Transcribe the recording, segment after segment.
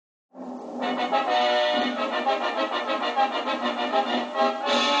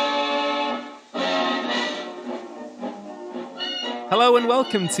Hello and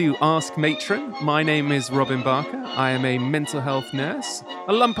welcome to Ask Matron. My name is Robin Barker. I am a mental health nurse,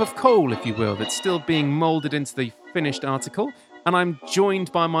 a lump of coal, if you will, that's still being moulded into the finished article. And I'm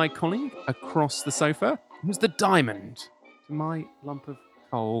joined by my colleague across the sofa, who's the diamond to my lump of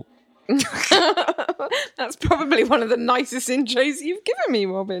coal. That's probably one of the nicest intros you've given me,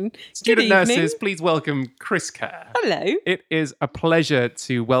 Robin. Student Good evening. nurses, please welcome Chris Kerr. Hello. It is a pleasure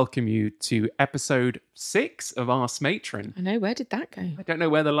to welcome you to episode 6 of Ask Matron. I know, where did that go? I don't know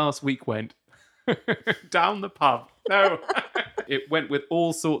where the last week went. Down the pub. No. It went with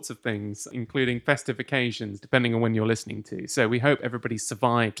all sorts of things, including festive occasions, depending on when you're listening to. So we hope everybody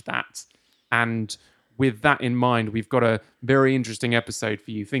survived that. And with that in mind, we've got a very interesting episode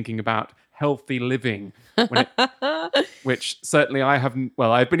for you, thinking about healthy living, which certainly I haven't.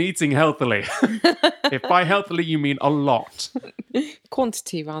 Well, I've been eating healthily. If by healthily you mean a lot.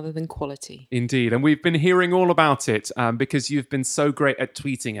 Quantity rather than quality. Indeed. And we've been hearing all about it because you've been so great at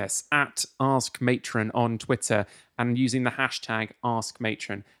tweeting us at AskMatron on Twitter and using the hashtag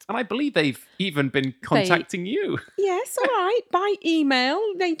AskMatron. And I believe they've even been contacting you. Yes, all right. By email.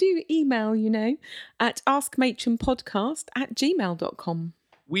 They do email, at askmatronpodcast@gmail.com.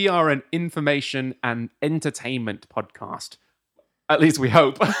 We are an information and entertainment podcast. At least we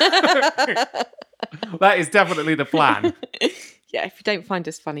hope. That is definitely the plan. Yeah, if you don't find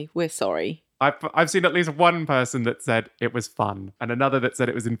us funny, we're sorry. I've seen at least one person that said it was fun and another that said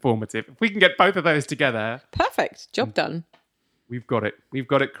it was informative. If we can get both of those together... Perfect. Job done. We've got it. We've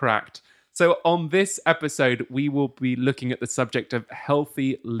got it cracked. So on this episode, we will be looking at the subject of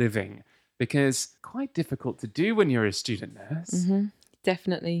healthy living because quite difficult to do when you're a student nurse. Mm-hmm.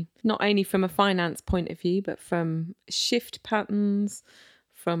 Definitely. Not only from a finance point of view, but from shift patterns,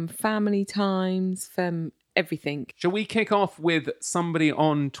 from family times, from everything. Shall we kick off with somebody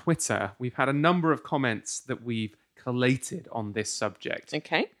on Twitter? We've had a number of comments that we've collated on this subject.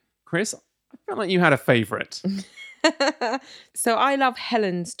 Okay. Chris, I felt like you had a favourite. So I love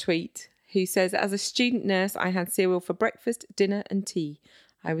Helen's tweet, who says, as a student nurse, I had cereal for breakfast, dinner and tea.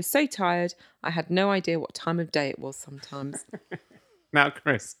 I was so tired, I had no idea what time of day it was sometimes. Now,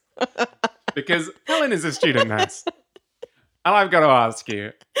 Chris, because Helen is a student nurse, and I've got to ask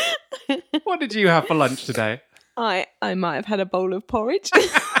you, what did you have for lunch today? I might have had a bowl of porridge.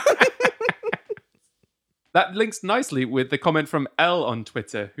 That links nicely with the comment from Elle on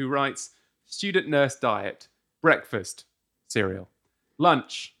Twitter, who writes, student nurse diet, breakfast, cereal,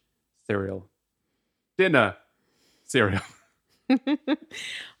 lunch, cereal, dinner, cereal.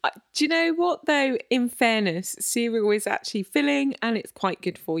 Do you know what, though? In fairness, cereal is actually filling and it's quite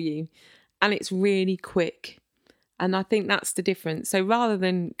good for you. And it's really quick. And I think that's the difference. So rather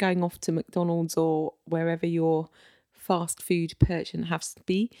than going off to McDonald's or wherever your fast food purchase has to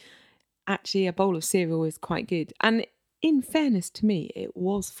be, actually a bowl of cereal is quite good. And in fairness to me, it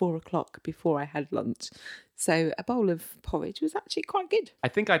was 4:00 before I had lunch. So a bowl of porridge was actually quite good. I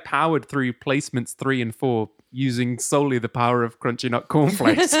think I powered through placements 3 and 4 using solely the power of Crunchy Nut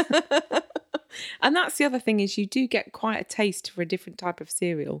cornflakes. And that's the other thing, is you do get quite a taste for a different type of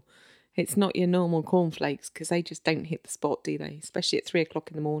cereal. It's not your normal cornflakes because they just don't hit the spot, do they? Especially at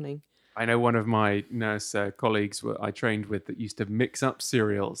 3:00 in the morning. I know one of my nurse colleagues I trained with that used to mix up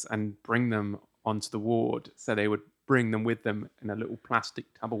cereals and bring them onto the ward. So they would bring them with them in a little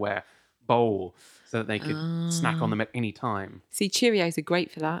plastic Tupperware bowl so that they could snack on them at any time. See, Cheerios are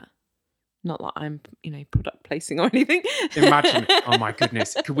great for that. Not that I'm, product placing or anything. Imagine, oh my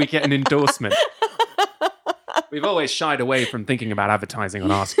goodness, could we get an endorsement? We've always shied away from thinking about advertising on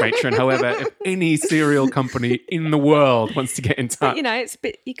Ask Patreon. However, if any cereal company in the world wants to get in touch... But, it's a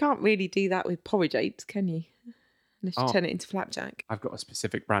bit, you can't really do that with porridge oats, can you? Unless you turn it into flapjack. I've got a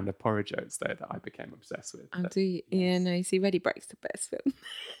specific brand of porridge oats, though, that I became obsessed with. Oh, do you? Yes. Yeah, no, see, Ready Break's the best film.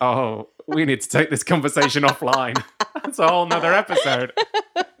 Oh, we need to take this conversation offline. That's a whole nother episode.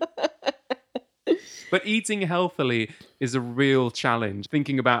 But eating healthily is a real challenge.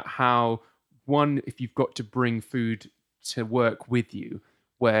 Thinking about how, one, if you've got to bring food to work with you,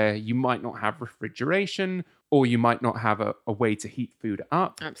 where you might not have refrigeration or you might not have a way to heat food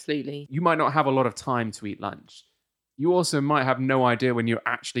up. Absolutely. You might not have a lot of time to eat lunch. You also might have no idea when you're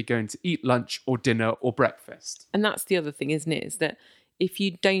actually going to eat lunch or dinner or breakfast. And that's the other thing, isn't it? Is that if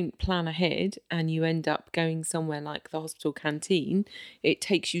you don't plan ahead and you end up going somewhere like the hospital canteen, it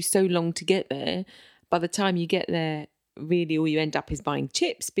takes you so long to get there. By the time you get there, really all you end up is buying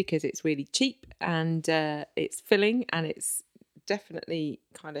chips because it's really cheap and it's filling and it's definitely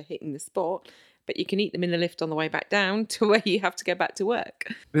kind of hitting the spot. But you can eat them in the lift on the way back down to where you have to go back to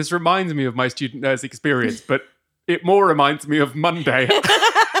work. This reminds me of my student nurse experience, but it more reminds me of Monday.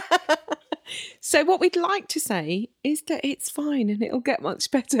 So what we'd like to say is that it's fine and it'll get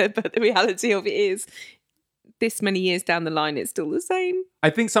much better. But the reality of it is this many years down the line, it's still the same. I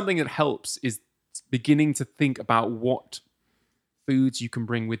think something that helps is beginning to think about what foods you can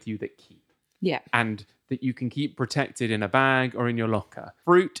bring with you that keep. Yeah. And that you can keep protected in a bag or in your locker.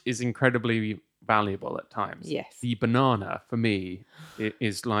 Fruit is incredibly valuable at times. Yes. The banana, for me,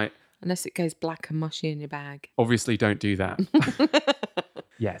 is like... Unless it goes black and mushy in your bag. Obviously, don't do that.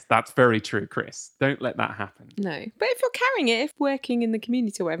 Yes, that's very true, Chris. Don't let that happen. No. But if you're carrying it, if working in the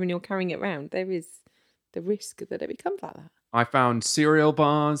community or whatever and you're carrying it around, there is the risk that it becomes like that. I found cereal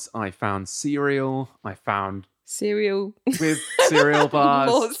bars. I found cereal. I found... Cereal. With cereal bars.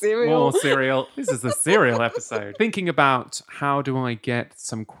 More cereal. More cereal. This is the cereal episode. Thinking about how do I get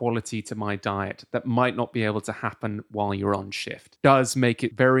some quality to my diet that might not be able to happen while you're on shift does make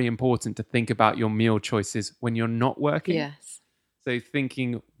it very important to think about your meal choices when you're not working. Yes. So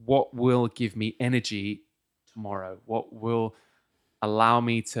thinking what will give me energy tomorrow? What will allow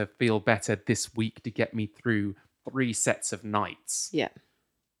me to feel better this week to get me through 3 sets of nights? Yeah.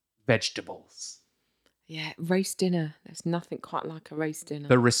 Vegetables. Yeah, roast dinner. There's nothing quite like a roast dinner.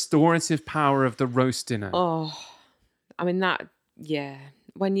 The restorative power of the roast dinner. Oh, I mean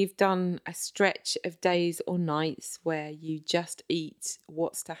when you've done a stretch of days or nights where you just eat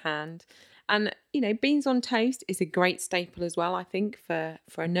what's to hand. And, beans on toast is a great staple as well, I think, for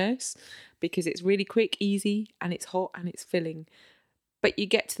a nurse, because it's really quick, easy, and it's hot and it's filling. But you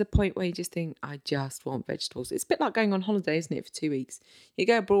get to the point where you just think, I just want vegetables. It's a bit like going on holiday, isn't it, for 2 weeks? You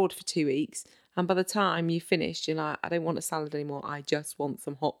go abroad for 2 weeks, and by the time you've finished, you're like, I don't want a salad anymore. I just want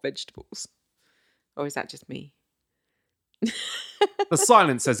some hot vegetables. Or is that just me? The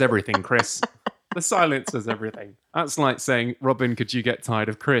silence says everything, Chris. The silence says everything. That's like saying, Robin, could you get tired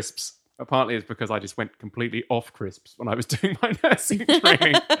of crisps? Partly it's because I just went completely off crisps when I was doing my nursing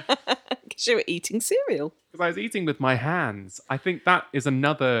training. Because you were eating cereal. Because I was eating with my hands. I think that is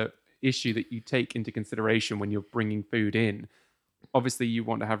another issue that you take into consideration when you're bringing food in. Obviously, you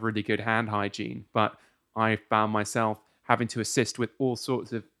want to have really good hand hygiene, but I found myself having to assist with all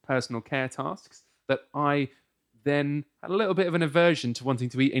sorts of personal care tasks that I then had a little bit of an aversion to wanting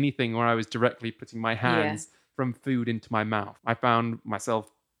to eat anything where I was directly putting my hands from food into my mouth. I found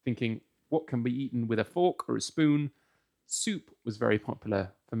myself thinking, what can be eaten with a fork or a spoon? Soup was very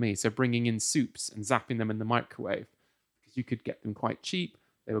popular for me. So bringing in soups and zapping them in the microwave, because you could get them quite cheap.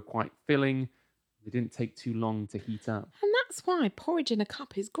 They were quite filling. They didn't take too long to heat up. And that's why porridge in a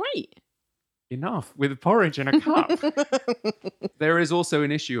cup is great. Enough with porridge in a cup. There is also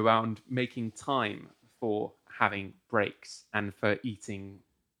an issue around making time for having breaks and for eating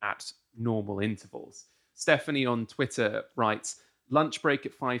at normal intervals. Stephanie on Twitter writes, lunch break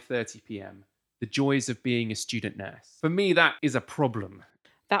at 5:30 p.m. The joys of being a student nurse. For me, that is a problem.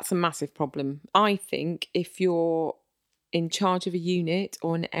 That's a massive problem. I think if you're in charge of a unit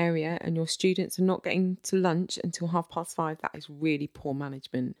or an area and your students are not getting to lunch until 5:30, that is really poor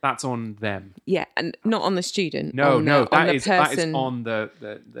management. That's on them. Yeah, and not on the student. No, that is person. on the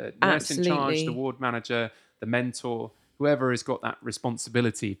nurse in charge, the ward manager, the mentor, whoever has got that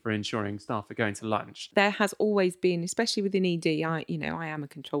responsibility for ensuring staff are going to lunch. There has always been, especially within ED, I am a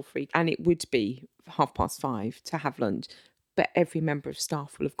control freak, and it would be 5:30 to have lunch, but every member of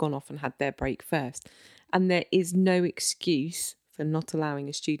staff will have gone off and had their break first. And there is no excuse for not allowing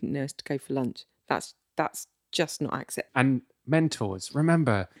a student nurse to go for lunch. That's just not acceptable. And mentors,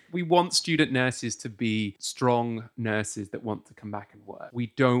 remember, we want student nurses to be strong nurses that want to come back and work. We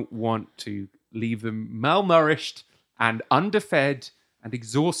don't want to leave them malnourished and underfed and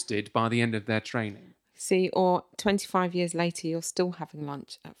exhausted by the end of their training. See, or 25 years later, you're still having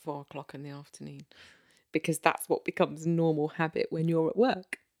lunch at 4:00 in the afternoon, because that's what becomes a normal habit when you're at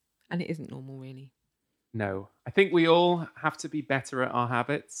work. And it isn't normal, really. No, I think we all have to be better at our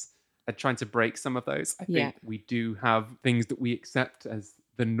habits, at trying to break some of those. I think we do have things that we accept as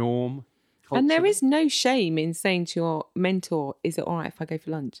the norm. And there is no shame in saying to your mentor, is it all right if I go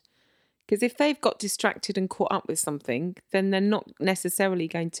for lunch? Because if they've got distracted and caught up with something, then they're not necessarily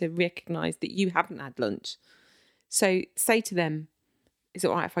going to recognise that you haven't had lunch. So say to them, is it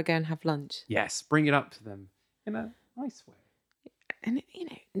all right if I go and have lunch? Yes, bring it up to them in a nice way. And,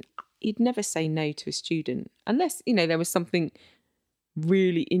 you'd never say no to a student unless, there was something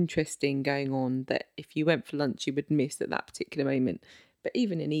really interesting going on that if you went for lunch, you would miss at that particular moment. But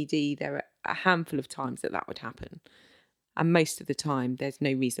even in ED, there are a handful of times that would happen. And most of the time, there's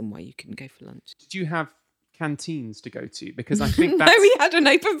no reason why you couldn't go for lunch. Did you have canteens to go to? Because I think that's... No, we had an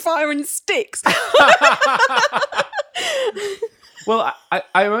open fire and sticks. Well,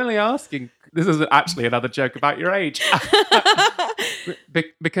 I'm only asking... This is actually another joke about your age.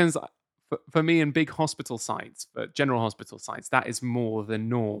 Because For me, in big hospital sites, general hospital sites, that is more the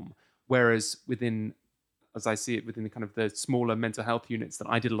norm. Whereas within, as I see it, within the kind of the smaller mental health units that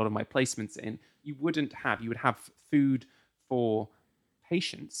I did a lot of my placements in, you would have food for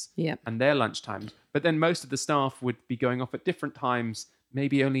patients and their lunch times, but then most of the staff would be going off at different times,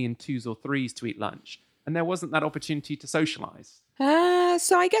 maybe only in 2s or 3s to eat lunch. And there wasn't that opportunity to socialise.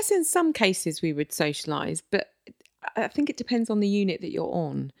 So I guess in some cases we would socialise, but I think it depends on the unit that you're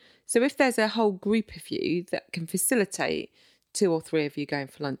on. So if there's a whole group of you that can facilitate 2 or 3 of you going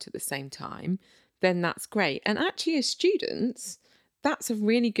for lunch at the same time, then that's great. And actually, as students, that's a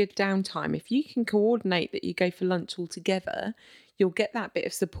really good downtime. If you can coordinate that you go for lunch all together, you'll get that bit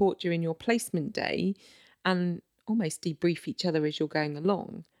of support during your placement day and almost debrief each other as you're going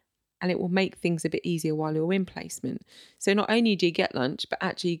along. And it will make things a bit easier while you're in placement. So not only do you get lunch, but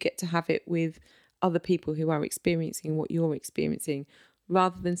actually you get to have it with other people who are experiencing what you're experiencing,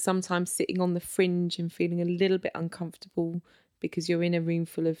 rather than sometimes sitting on the fringe and feeling a little bit uncomfortable because you're in a room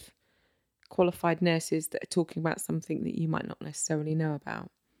full of qualified nurses that are talking about something that you might not necessarily know about.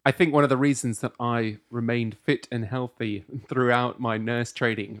 I think one of the reasons that I remained fit and healthy throughout my nurse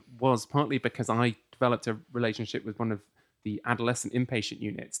training was partly because I developed a relationship with one of the adolescent inpatient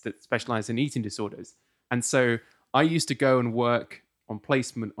units that specialize in eating disorders. And so I used to go and work on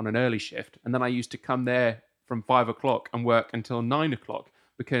placement on an early shift, and then I used to come there from 5 o'clock and work until 9 o'clock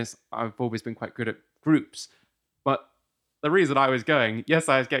because I've always been quite good at groups. But the reason I was going, yes,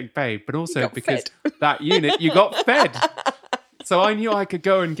 I was getting paid, but also because that unit, you got fed. So I knew I could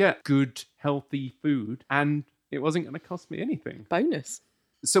go and get good, healthy food, and it wasn't going to cost me anything. Bonus.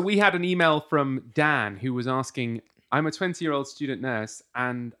 So we had an email from Dan who was asking, I'm a 20-year-old student nurse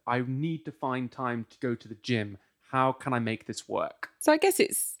and I need to find time to go to the gym. How can I make this work? So I guess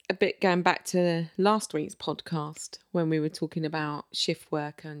it's a bit going back to last week's podcast when we were talking about shift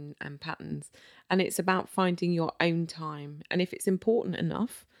work and patterns. And it's about finding your own time. And if it's important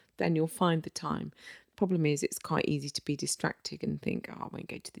enough, then you'll find the time. The problem is it's quite easy to be distracted and think, I won't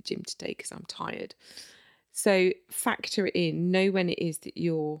go to the gym today because I'm tired. So factor it in, know when it is that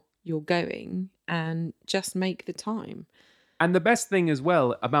you're going and just make the time. And the best thing as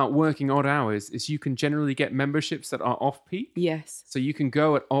well about working odd hours is you can generally get memberships that are off-peak. Yes. So you can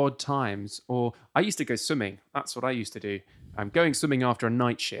go at odd times. Or I used to go swimming. That's what I used to do. I'm going swimming after a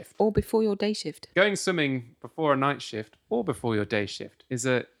night shift. Or before your day shift. Going swimming before a night shift or before your day shift is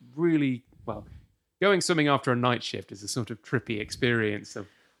a really, going swimming after a night shift is a sort of trippy experience of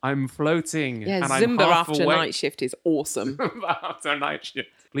I'm floating and I'm Zumba half after awake. night shift is awesome. After a night shift.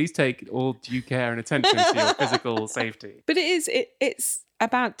 Please take all due care and attention to your physical safety. But it's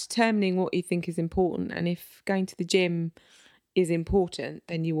about determining what you think is important. And if going to the gym is important,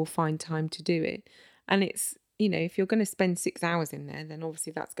 then you will find time to do it. And it's, if you're going to spend 6 hours in there, then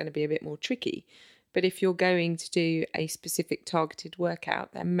obviously that's going to be a bit more tricky. But if you're going to do a specific targeted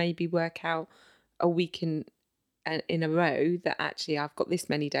workout, then maybe work out a week in a row that actually I've got this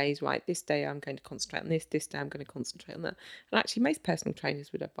many days, right? This day I'm going to concentrate on this day I'm going to concentrate on that. And actually most personal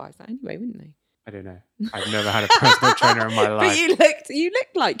trainers would advise that anyway, wouldn't they? I don't know. I've never had a personal trainer in my life. But you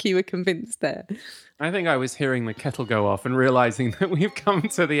looked like you were convinced there. I think I was hearing the kettle go off and realising that we've come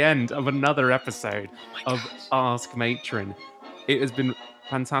to the end of another episode of Ask Matron. It has been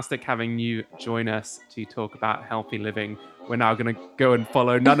fantastic having you join us to talk about healthy living. We're now going to go and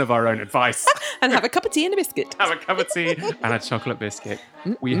follow none of our own advice. And have a cup of tea and a biscuit. Have a cup of tea and a chocolate biscuit.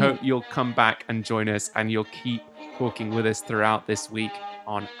 We hope you'll come back and join us and you'll keep talking with us throughout this week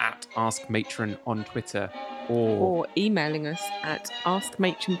on @AskMatron on Twitter or emailing us at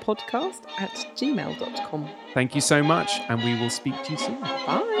askmatronpodcast@gmail.com. Thank you so much and we will speak to you soon.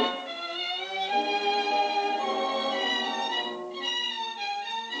 Bye.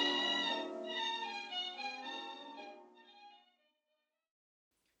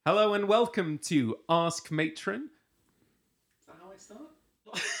 Hello and welcome to Ask Matron. Is that how I start?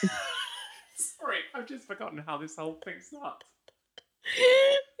 Sorry, I've just forgotten how this whole thing starts.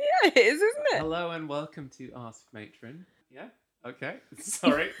 Yeah, it is, isn't it? Hello and welcome to Ask Matron. Yeah? Okay.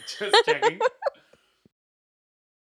 Sorry, just checking.